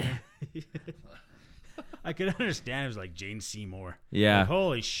for you. I could understand it was like Jane Seymour. Yeah. Like,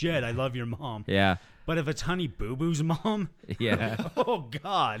 holy shit, I love your mom. Yeah, But if it's Honey Boo Boo's mom, yeah, oh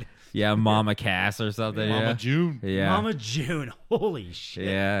God. yeah. Mama Cass or something. Mama yeah. June. Yeah. Mama June. Holy shit.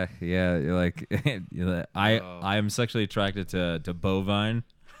 Yeah, yeah. You're like, I am sexually attracted to Bovine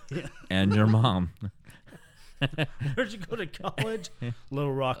and your mom. Where'd you go to college?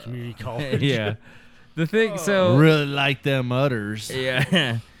 Little Rock Community College. Yeah. The thing, so Really like them udders.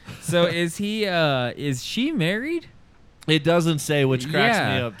 yeah. So is she married? It doesn't say, which cracks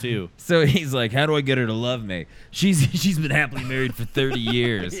Yeah. me up too. So he's like, how do I get her to love me? She's been happily married for 30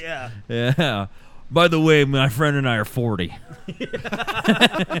 years. Yeah. Yeah. By the way, my friend and I are 40.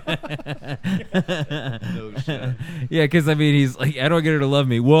 No shit. Yeah, because I mean, he's like, how do I get her to love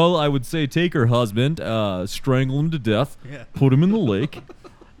me? Well, I would say take her husband, strangle him to death, Yeah. put him in the lake,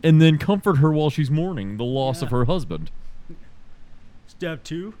 and then comfort her while she's mourning the loss of her husband. Step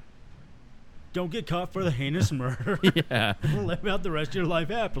 2. Don't get caught for the heinous murder. Yeah, Live out the rest of your life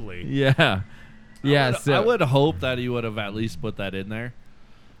happily. yeah, yeah. I would hope that he would have at least put that in there,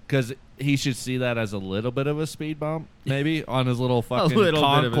 because he should see that as a little bit of a speed bump, maybe on his little fucking little bit of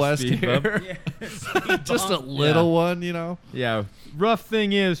a conquest speed here. bump. Just a little one, you know. Yeah. Rough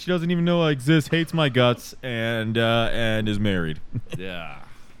thing is, she doesn't even know I exist, hates my guts, and is married. Yeah.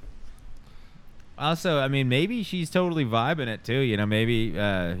 Also, I mean, maybe she's totally vibing it too. You know, maybe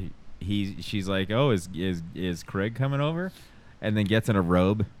she's like, oh, is Craig coming over, and then gets in a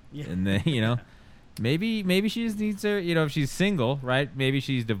robe, and then maybe she just needs to, if she's single, right? Maybe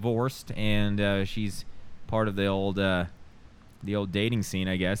she's divorced and she's part of the old dating scene,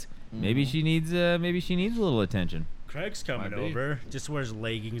 I guess. Maybe she needs a little attention. Craig's coming Might be. over. Just wears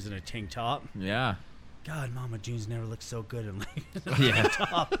leggings and a tank top. Yeah. God, Mama June's never looked so good in leggings.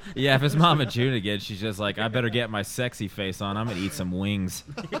 Yeah. Yeah, if it's Mama June again, she's just like, I better get my sexy face on. I'm going to eat some wings.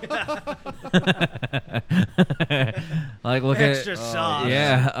 Like, look Extra at sauce.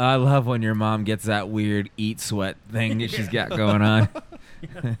 Yeah, I love when your mom gets that weird eat sweat thing that she's got going on.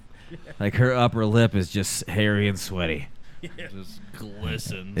 Like, her upper lip is just hairy and sweaty. Just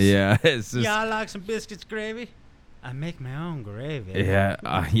glistens. Yeah, it's just, Yeah, I like some biscuits gravy. I make my own gravy.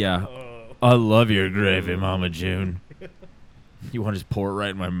 Yeah, yeah. I love your gravy, Mama June. You want to just pour it right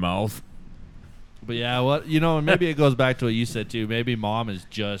in my mouth? But yeah, and maybe it goes back to what you said too. Maybe mom is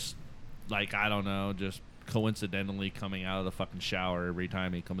just like, I don't know, just coincidentally coming out of the fucking shower every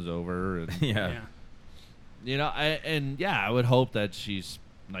time he comes over. And, Yeah. I would hope that she's,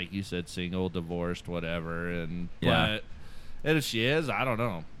 like you said, single, divorced, whatever. And if she is, I don't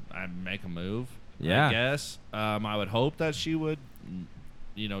know. I'd make a move. Yeah. I guess. I would hope that she would,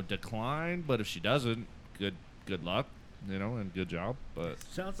 decline. But if she doesn't, good luck, and good job. But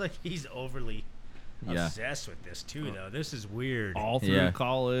Sounds like he's overly obsessed with this too, though. This is weird. all through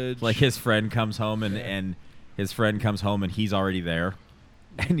college, Like his friend comes home and his friend comes home and he's already there,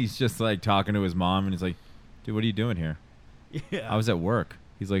 and he's just like talking to his mom and he's like, "Dude, what are you doing here?" Yeah. I was at work.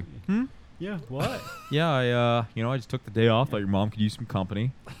 He's like, Yeah. What? "Yeah, I just took the day off. Thought your mom could use some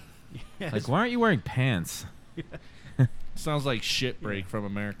company." Yes. Like, why aren't you wearing pants? sounds like shit break from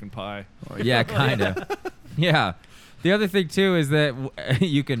American Pie. Yeah, kind of. Yeah. The other thing too is that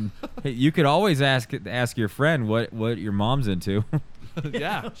you could always ask your friend what your mom's into.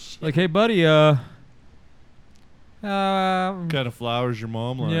 Yeah. Like, hey buddy, What kind of flowers your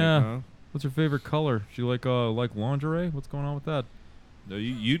mom like? yeah. Huh? What's her favorite color? She like lingerie? What's going on with that? No,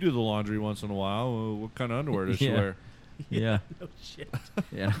 you do the laundry once in a while. What kind of underwear does she Yeah. wear? Yeah. No shit.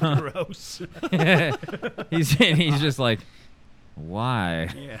 Yeah. Gross. he's just like, why?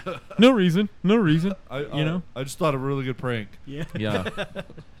 Yeah. No reason. I just thought of a really good prank. Yeah. Yeah.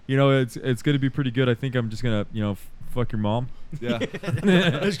 It's gonna be pretty good. I think I'm just gonna fuck your mom. Yeah.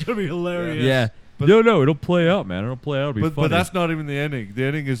 It's gonna be hilarious. Yeah. No, it'll play out, man. It'll play out. It'll be funny. But that's not even the ending. The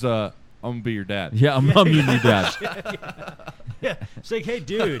ending is I'm gonna be your dad. Yeah, I'm meeting your dad. Yeah. It's like, hey,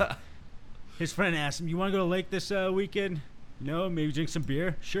 dude. His friend asked him, "You want to go to the lake this weekend?" No, maybe drink some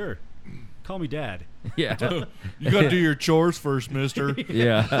beer. Sure. Call me dad. Yeah. You gotta do your chores first, mister.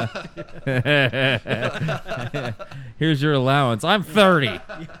 Yeah. Here's your allowance. I'm 30.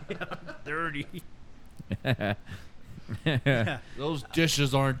 30. Those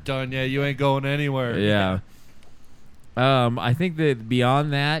dishes aren't done yet. You ain't going anywhere. Yeah. I think that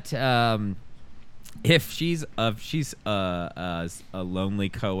beyond that, if she's a lonely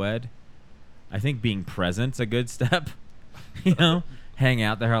co-ed, I think being present's a good step. Hang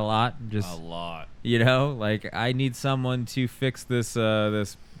out there a lot. Just A lot. like I need someone to fix this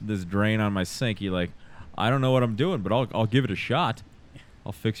this drain on my sink. You like, I don't know what I'm doing, but I'll give it a shot.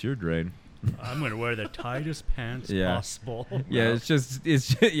 I'll fix your drain. I'm gonna wear the tightest pants Yeah. possible. Yeah, it's just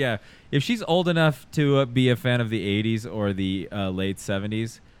yeah. If she's old enough to be a fan of the '80s or the late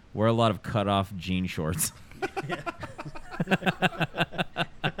 '70s, wear a lot of cut-off jean shorts.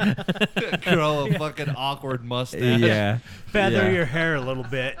 Grow a fucking awkward mustache. Yeah, Feather your hair a little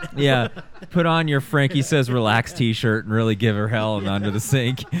bit. yeah. Put on your Frankie Says Relax T-shirt and really give her hell under the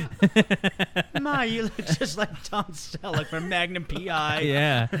sink. Ma, you look just like Tom Selleck from Magnum PI.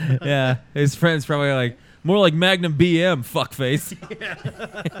 Yeah. His friends probably like, more like Magnum BM, fuckface.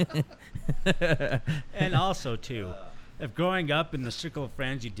 And also, too, if growing up in the circle of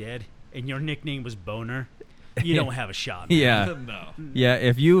friends you did and your nickname was Boner, you don't have a shot. Man. Yeah. No. Yeah,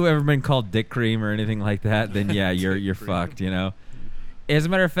 if you've ever been called Dick Cream or anything like that, then yeah, you're fucked, As a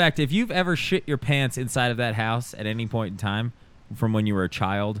matter of fact, if you've ever shit your pants inside of that house at any point in time, from when you were a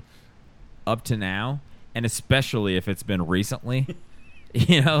child up to now, and especially if it's been recently,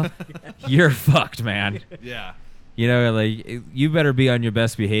 you're fucked, man. Yeah. Like you better be on your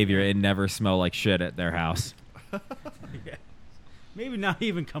best behavior and never smell like shit at their house. Yeah. Maybe not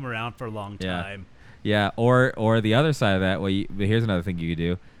even come around for a long Yeah. time. Yeah, or the other side of that. Well, here's another thing you could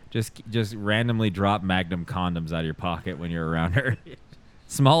do: just randomly drop Magnum condoms out of your pocket when you're around her.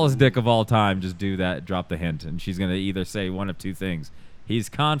 Smallest dick of all time. Just do that. Drop the hint, and she's gonna either say one of two things: he's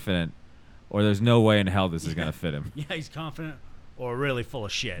confident, or there's no way in hell this is gonna fit him. Yeah, he's confident or really full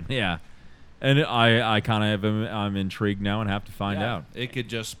of shit. Yeah, and I kind of I'm intrigued now and have to find out. It could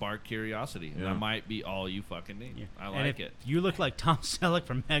just spark curiosity. And that might be all you fucking need. Yeah. I And like if it. you look like Tom Selleck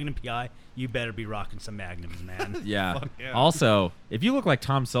from Magnum PI, you better be rocking some Magnums, man. Yeah. Fuck yeah. Also, if you look like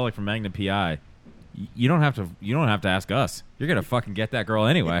Tom Selleck from Magnum PI, you don't have to ask us. You're gonna fucking get that girl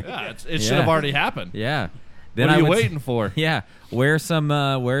anyway. Yeah, it should have already happened. Yeah. What are you waiting for? Yeah. Wear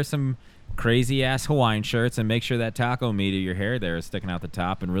some crazy ass Hawaiian shirts and make sure that taco meat of your hair there is sticking out the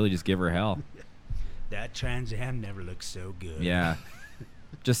top and really just give her hell. That Trans Am never looked so good. Yeah.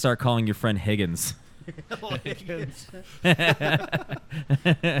 Just start calling your friend Higgins.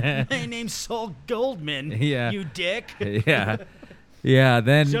 My name's Saul Goldman. Yeah. You dick. Yeah. Yeah,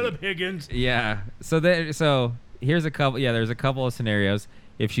 then Shut up, Higgins. Yeah. So here's a couple. Yeah, there's a couple of scenarios.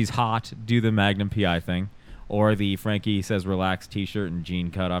 If she's hot, do the Magnum PI thing, or the Frankie Says Relax t-shirt and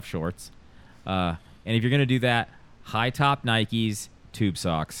jean cutoff shorts. And if you're going to do that, high top Nikes, tube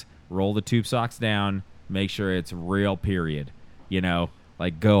socks. Roll the tube socks down. Make sure it's real, period. You know,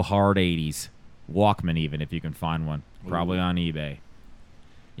 like go hard 80s. Walkman even, if you can find one. Probably on eBay.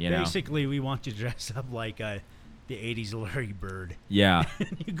 You know? Basically, we want you to dress up like the 80s Larry Bird. Yeah.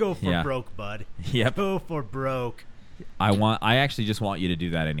 You go for broke, bud. Yep. Go for broke. I actually just want you to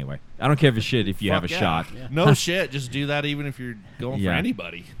do that anyway. I don't care for shit if you have a shot. Yeah. No shit. Just do that even if you're going for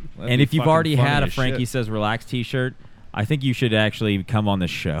anybody. That'd and be if you've fucking already funny had a as Frankie shit. Says Relax t-shirt, I think you should actually come on this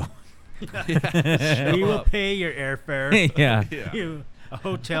show. We will pay your airfare. Yeah. You, a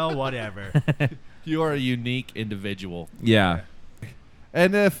hotel, whatever. You are a unique individual. Yeah.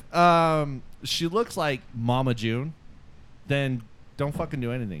 And if she looks like Mama June, then don't fucking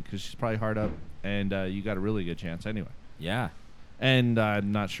do anything because she's probably hard up, and you got a really good chance anyway. Yeah. And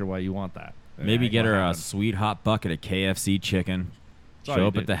I'm not sure why you want that. Maybe Ain't get gonna her a happen. sweet hot bucket of KFC chicken. all Show you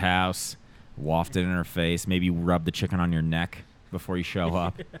up do. at the house, waft it in her face. Maybe rub the chicken on your neck before you show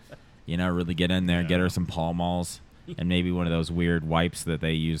up. You know, really get in there, get her some Pall Malls, and maybe one of those weird wipes that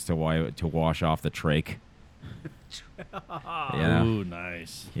they use to wash off the trach. Yeah. Ooh,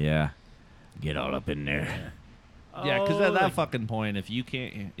 nice. Yeah. Get all up in there. Yeah, because at that fucking point, if you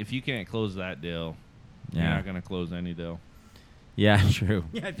can't close that deal, you're Yeah. not gonna close any deal. Yeah, true.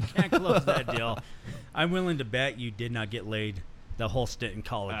 Yeah, if you can't close that deal, I'm willing to bet you did not get laid the whole stint in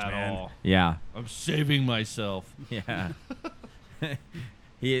college, At man. all. Yeah. I'm saving myself. Yeah.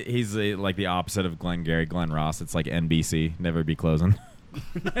 He's like the opposite of Glengarry Glen Ross. It's like NBC, never be closing.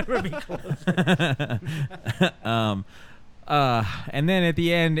 Never be close. And then at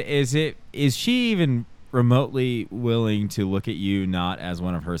the end, is she even remotely willing to look at you not as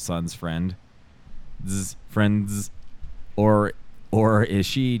one of her son's friends, or is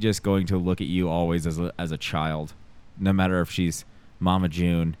she just going to look at you always as a child, no matter if she's Mama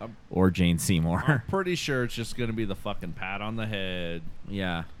June or Jane Seymour? I'm pretty sure it's just gonna be the fucking pat on the head.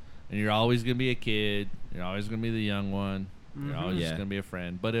 Yeah. And you're always gonna be a kid. You're always gonna be the young one. You're always Yeah. just gonna be a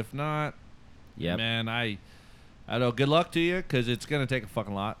friend. But if not, Yep. man, I don't know. Good luck to you, because it's gonna take a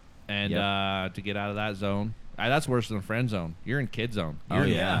fucking lot, and Yep. to get out of that zone. That's worse than friend zone. You're in kid zone. Oh, You're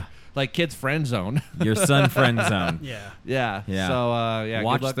in, yeah. like kid's friend zone. Your son friend zone. Yeah. Yeah. Yeah. So yeah,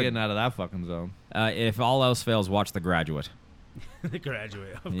 Watch good luck the- getting out of that fucking zone. If all else fails, watch The Graduate. The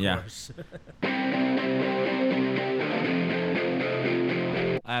Graduate, of Yeah. course.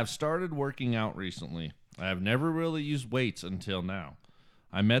 I have started working out recently. I have never really used weights until now.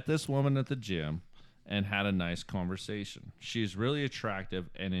 I met this woman at the gym and had a nice conversation. She is really attractive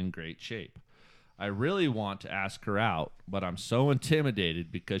and in great shape. I really want to ask her out, but I'm so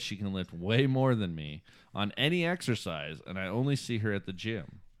intimidated because she can lift way more than me on any exercise, and I only see her at the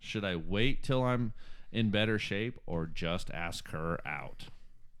gym. Should I wait till I'm in better shape or just ask her out?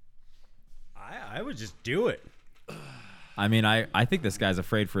 I would just do it. I mean, I think this guy's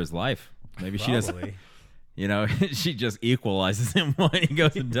afraid for his life. Maybe she doesn't. Probably. You know, she just equalizes him when he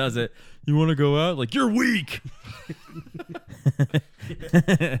goes and does it. You want to go out? Like, you're weak.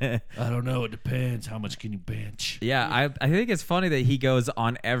 I don't know. It depends. How much can you bench? Yeah, I think it's funny that he goes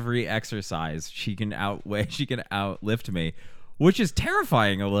on every exercise. She can outlift me, which is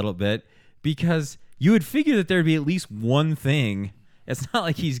terrifying a little bit because you would figure that there'd be at least one thing. It's not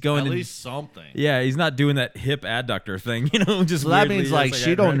like he's going At to, least something. Yeah, he's not doing that hip adductor thing, you know. Just So that weirdly, means like just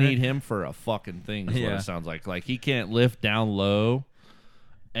she don't need him for a fucking thing. Is what Yeah. it sounds like. Like he can't lift down low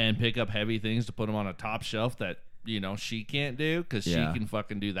and pick up heavy things to put him on a top shelf that she can't do because Yeah. she can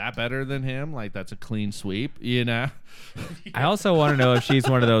fucking do that better than him. Like that's a clean sweep, you know. I also want to know if she's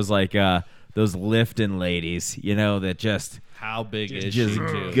one of those like those lifting ladies, you know, that just How big is just she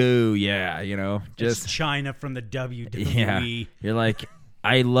too? go, yeah, you know, Just just China from the WWE. yeah. You're like,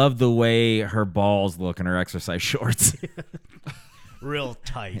 I love the way her balls look in her exercise shorts. Real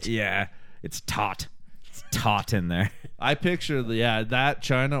tight. Yeah, it's taut. It's taut in there. I picture that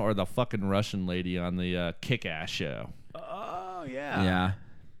China or the fucking Russian lady on the Kick-Ass show. Oh, yeah. Yeah.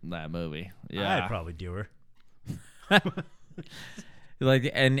 That movie. Yeah. I'd probably do her.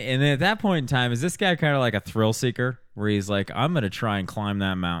 Like, and at that point in time, is this guy kind of like a thrill seeker where he's like, I'm going to try and climb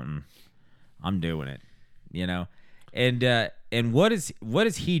that mountain. I'm doing it, you know? And what is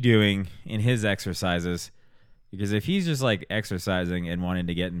he doing in his exercises? Because if he's just like exercising and wanting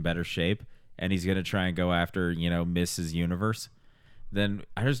to get in better shape and he's going to try and go after, Mrs. Universe, then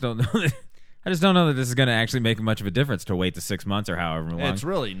I just don't know that this is going to actually make much of a difference to wait the 6 months or however long. It's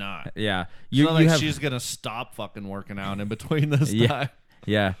really not. Yeah. It's not like she's gonna stop fucking working out in between this time.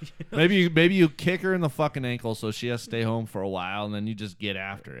 Yeah. Maybe you kick her in the fucking ankle so she has to stay home for a while, and then you just get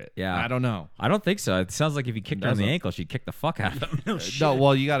after it. Yeah. I don't know. I don't think so. It sounds like if you kicked her in the Doesn't. ankle, she'd kick the fuck out of him. No,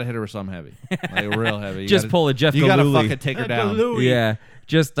 well, you got to hit her with something heavy, like real heavy. You Just gotta- pull a Jeff You got to Galooly. fucking take her down. Yeah.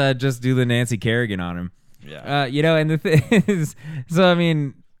 Just do the Nancy Kerrigan on him. Yeah. And the thing is, so I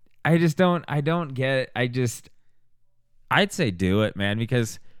mean, I don't get it. I'd say do it, man,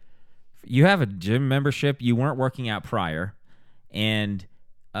 because you have a gym membership, you weren't working out prior, and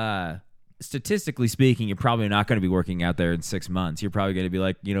statistically speaking, you're probably not going to be working out there in 6 months. You're probably going to be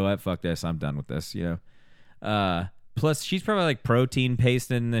like, you know what, fuck this, I'm done with this, Plus, she's probably like protein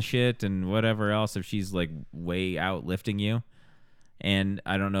pasting the shit and whatever else if she's like way out lifting you. And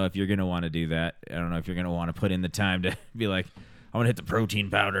I don't know if you're going to want to do that. I don't know if you're going to want to put in the time to be like, I want to hit the protein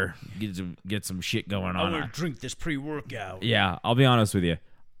powder, get some shit going I on. want to drink this pre-workout. Yeah, I'll be honest with you.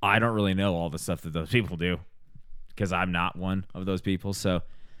 I don't really know all the stuff that those people do because I'm not one of those people. So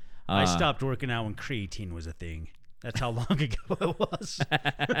I stopped working out when creatine was a thing. That's how long ago it was.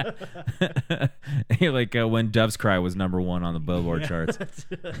 like when Doves Cry was #1 on the Billboard charts.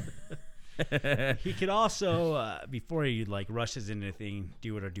 He could also, before he like rushes into anything,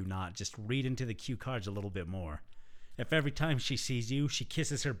 do it or do not, just read into the cue cards a little bit more. If every time she sees you, she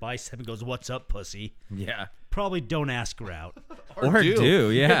kisses her bicep and goes, "What's up, pussy?" Yeah. Probably don't ask her out. Or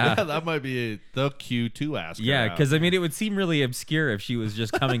do, yeah. That might be the cue to ask her Yeah, out. because I mean, it would seem really obscure if she was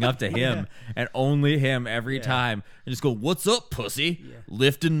just coming up to him and only him every time and just go, "What's up, pussy?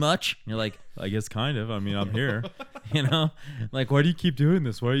 Lifting much?" And you're like, "I guess kind of. I mean, I'm here." Like, why do you keep doing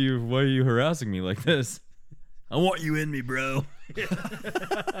this? Why are you harassing me like this? I want you in me, bro.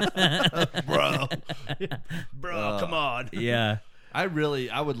 Bro, come on. Yeah. I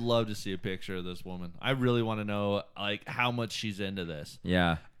would love to see a picture of this woman. I really want to know like how much she's into this.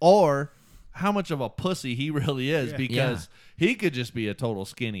 Yeah. Or how much of a pussy he really is, because he could just be a total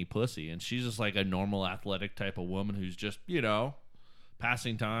skinny pussy and she's just like a normal athletic type of woman who's just,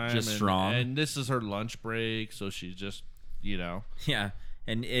 passing time. Just strong. And this is her lunch break, so she's just, Yeah.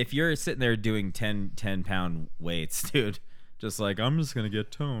 And if you're sitting there doing 10-pound weights, dude, just like, I'm just going to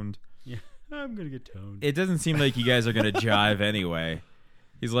get toned. Yeah, I'm going to get toned. It doesn't seem like you guys are going to jive anyway.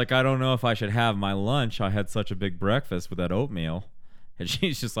 He's like, I don't know if I should have my lunch. I had such a big breakfast with that oatmeal. And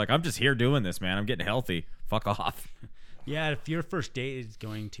she's just like, I'm just here doing this, man. I'm getting healthy. Fuck off. Yeah, if your first date is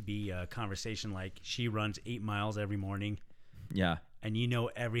going to be a conversation like she runs 8 miles every morning. Yeah. And you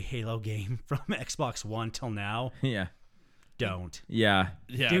know every Halo game from Xbox One till now. Yeah. Don't. Yeah.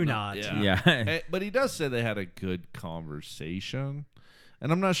 Do not. Yeah. But he does say they had a good conversation.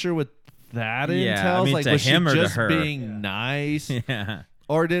 And I'm not sure what that Yeah, entails. I mean, like, to was him she or to just her? being nice? Yeah.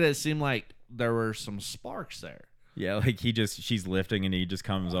 Or did it seem like there were some sparks there? Yeah, like she's lifting and he just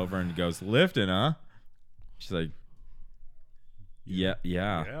comes over and goes, "Lifting, huh?" She's like, yeah.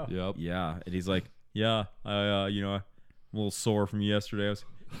 Yep. Yeah. And he's like, "Yeah, I'm a little sore from yesterday. I was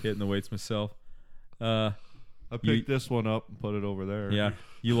hitting the weights myself." I picked this one up and put it over there. Yeah.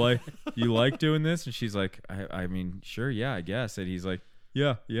 You like doing this? And she's like, I mean, sure, yeah, I guess. And he's like,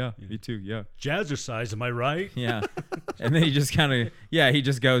 yeah, me too, yeah. Jazzercise, am I right? Yeah. And then he just kind of, he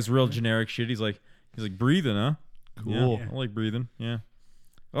just goes real generic shit. He's like, breathing, huh? Cool. Yeah, I like breathing, yeah.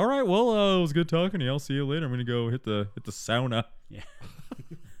 All right, well, it was good talking to you. I'll see you later. I'm going to go hit the sauna. Yeah.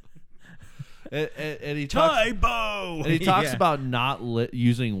 And he talks, Tybo! and he talks Yeah. about not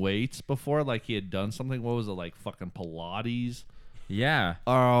using weights before, like he had done something. What was it, like fucking Pilates? Yeah.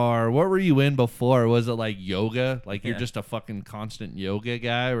 Or what were you in before? Was it like yoga? Like you're Yeah. just a fucking constant yoga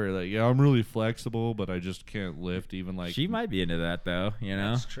guy? Where like, yeah, I'm really flexible, but I just can't lift even like... She might be into that, though,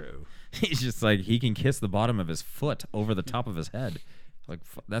 That's true. He's just like, he can kiss the bottom of his foot over the top of his head. Like,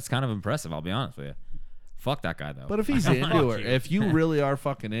 that's kind of impressive, I'll be honest with you. Fuck that guy, though. But if he's into her, if you really are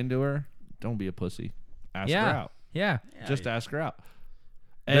fucking into her, don't be a pussy. Ask her out. Yeah. Just ask her out.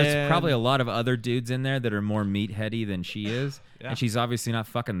 There's And- probably a lot of other dudes in there that are more meatheady than she is. Yeah. And she's obviously not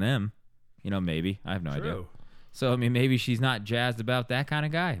fucking them. Maybe. I have no idea. True. So, I mean, maybe she's not jazzed about that kind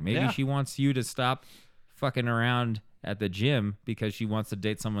of guy. Maybe Yeah. she wants you to stop fucking around at the gym because she wants to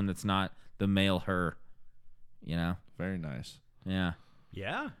date someone that's not the male her. Very nice. Yeah.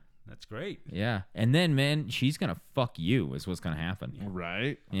 Yeah, that's great. Yeah. And then, man, she's going to fuck you is what's going to happen.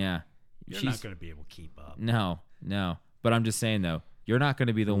 Right? Yeah. You're not going to be able to keep up. No. But I'm just saying, though, you're not going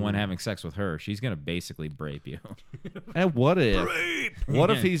to be the one having sex with her. She's going to basically rape you. And what if... What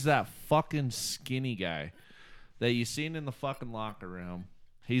if Yeah. he's that fucking skinny guy that you seen in the fucking locker room?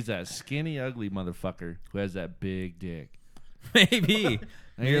 He's that skinny, ugly motherfucker who has that big dick. Maybe.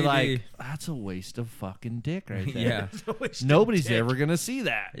 And you're like, Maybe. that's a waste of fucking dick right there. Yeah. Nobody's ever gonna see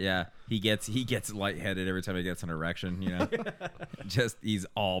that. Yeah, he gets lightheaded every time he gets an erection. You know, just he's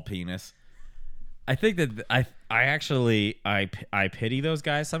all penis. I think that I actually pity those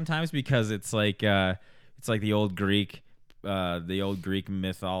guys sometimes because it's like the old Greek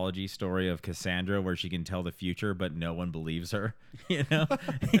mythology story of Cassandra where she can tell the future but no one believes her. You know,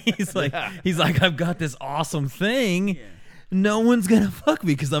 he's like I've got this awesome thing. Yeah. No one's gonna fuck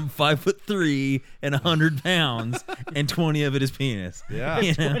me because I'm 5'3" and 100 pounds, and 20 of it is penis. Yeah,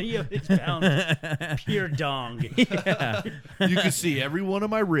 you know? 20 of it is pounds, pure dong. Yeah, you can see every one of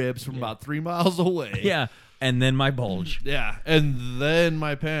my ribs from about 3 miles away. Yeah, and then my bulge. Yeah, and then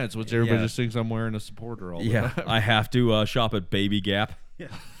my pants, which everybody just thinks I'm wearing a supporter all the time. I have to shop at Baby Gap. Yeah.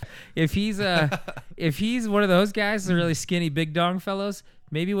 If he's one of those guys, the really skinny big dong fellows,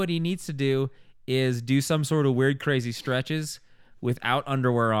 maybe what he needs to do is do some sort of weird, crazy stretches without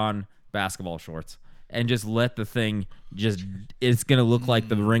underwear on, basketball shorts, and just let the thing it's going to look like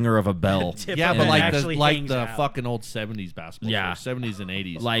the ringer of a bell. Yeah, but like the fucking old 70s basketball shorts, 70s and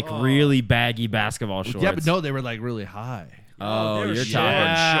 80s. Like really baggy basketball shorts. Yeah, but no, they were like really high. Oh, you're talking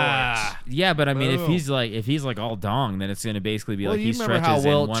shorts. Yeah, but I mean, if he's like all dong, then it's going to basically be like he stretches. Remember how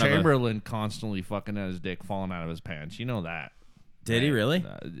Wilt one Chamberlain constantly fucking had his dick falling out of his pants? You know that. Did he really?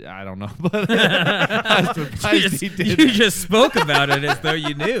 I don't know, but I'm surprised he did. You just spoke about it as though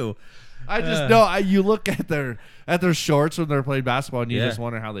you knew. I just know. You look at their shorts when they're playing basketball, and you just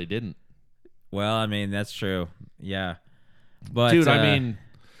wonder how they didn't. Well, I mean, that's true. Yeah, but dude, I mean,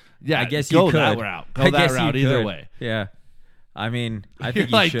 yeah, I guess go you could. that route. Go that route either way. Yeah. I mean, I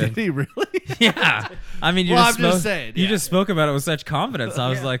think You're you should. Did he really? Yeah. I mean, I'm just saying. You just spoke about it with such confidence. I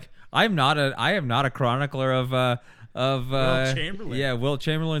was like, I am not a chronicler of Wilt Chamberlain. Yeah, Wilt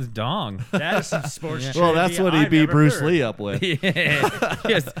Chamberlain's dong. That is some sports. Well, that's what he beat Bruce Lee up with. Yeah,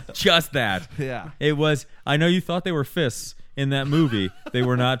 just that. Yeah. It was. I know you thought they were fists in that movie. They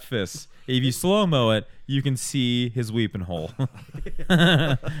were not fists. If you slow-mo it, you can see his weeping hole.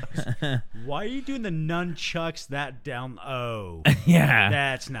 Why are you doing the nunchucks that down? Oh, yeah,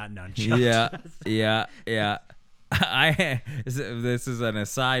 that's not nunchucks. Yeah. This is an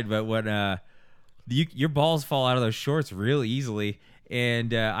aside, but when your balls fall out of those shorts real easily.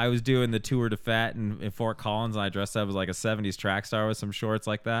 And I was doing the Tour de Fat in Fort Collins, and I dressed up as like a 70s track star with some shorts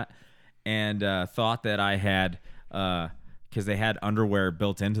like that, and thought that I had because they had underwear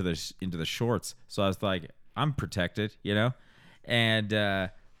built into the shorts. So I was like, I'm protected, you know. And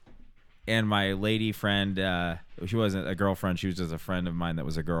my lady friend, she wasn't a girlfriend, she was just a friend of mine that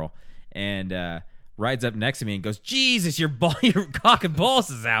was a girl, and rides up next to me and goes, Jesus, your cock and balls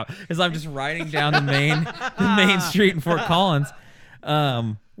is out, as I'm just riding down the main street in Fort Collins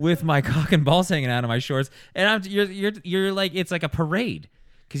with my cock and balls hanging out of my shorts, and you're like, it's like a parade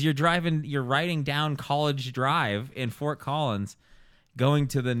because you're riding down College Drive in Fort Collins going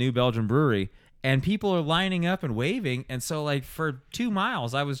to the New Belgium Brewery, and people are lining up and waving, and so like for 2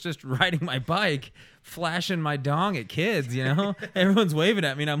 miles I was just riding my bike flashing my dong at kids, you know. Everyone's waving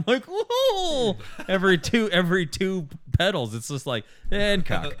at me and I'm like, whoa. Every two pedals it's just like, and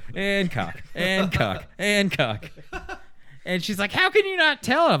cock and cock and cock and cock. And she's like, how can you not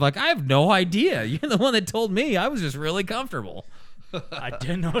tell? I'm like, I have no idea. You're the one that told me. I was just really comfortable. I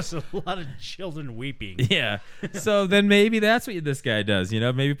did notice a lot of children weeping. Yeah. So then maybe that's what this guy does, you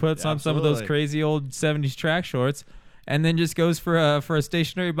know. Maybe puts on some of those crazy old 70s track shorts and then just goes for a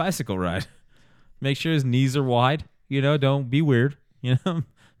stationary bicycle ride. Make sure his knees are wide, you know. Don't be weird, you know.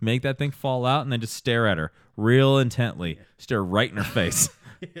 Make that thing fall out and then just stare at her real intently. Stare right in her face.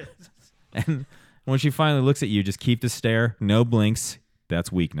 And when she finally looks at you, just keep the stare. No blinks.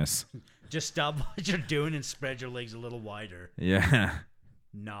 That's weakness. Just stop what you're doing and spread your legs a little wider. Yeah.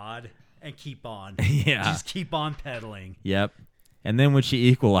 Nod and keep on. Yeah. Just keep on pedaling. Yep. And then when she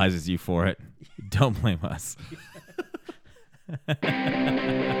equalizes you for it, don't blame us.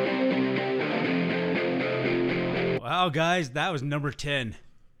 Wow, guys, that was number 10.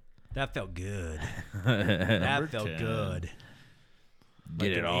 That felt good. That felt good. Get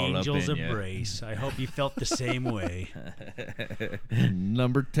like it all angel's up in embrace. I hope you felt the same way.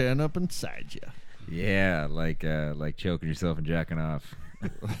 Number 10 up inside you. Yeah, like choking yourself and jacking off.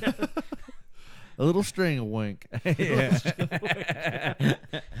 A little string of wink.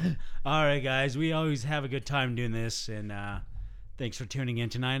 All right, guys. We always have a good time doing this, and thanks for tuning in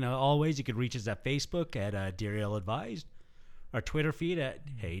tonight. Always, you can reach us at Facebook at Dear Ill Advised, our Twitter feed at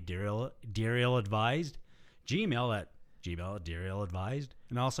Hey Dear Ill Advised, Gmail at Dear Ill Advised,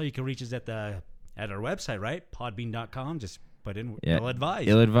 and also you can reach us at our website, right? Podbean.com. Just put in Ill Advised.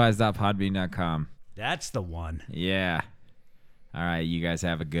 Illadvised.podbean.com. That's the one. Yeah. All right, you guys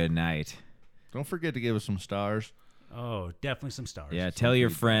have a good night. Don't forget to give us some stars. Oh, definitely some stars. Yeah, tell your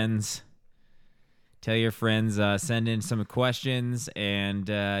friends. Tell your friends. Send in some questions, and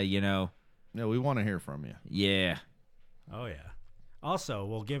Yeah, we want to hear from you. Yeah. Oh yeah. Also,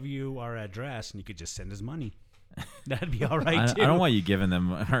 we'll give you our address, and you could just send us money. That'd be all right too. I don't want you giving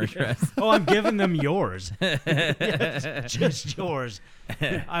them our address. Oh, I'm giving them yours. Yes, just yours.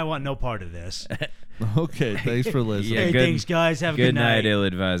 I want no part of this. Okay, thanks for listening. Hey, thanks, guys. Have a good night. Good night, ill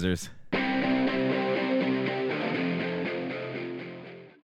advisors.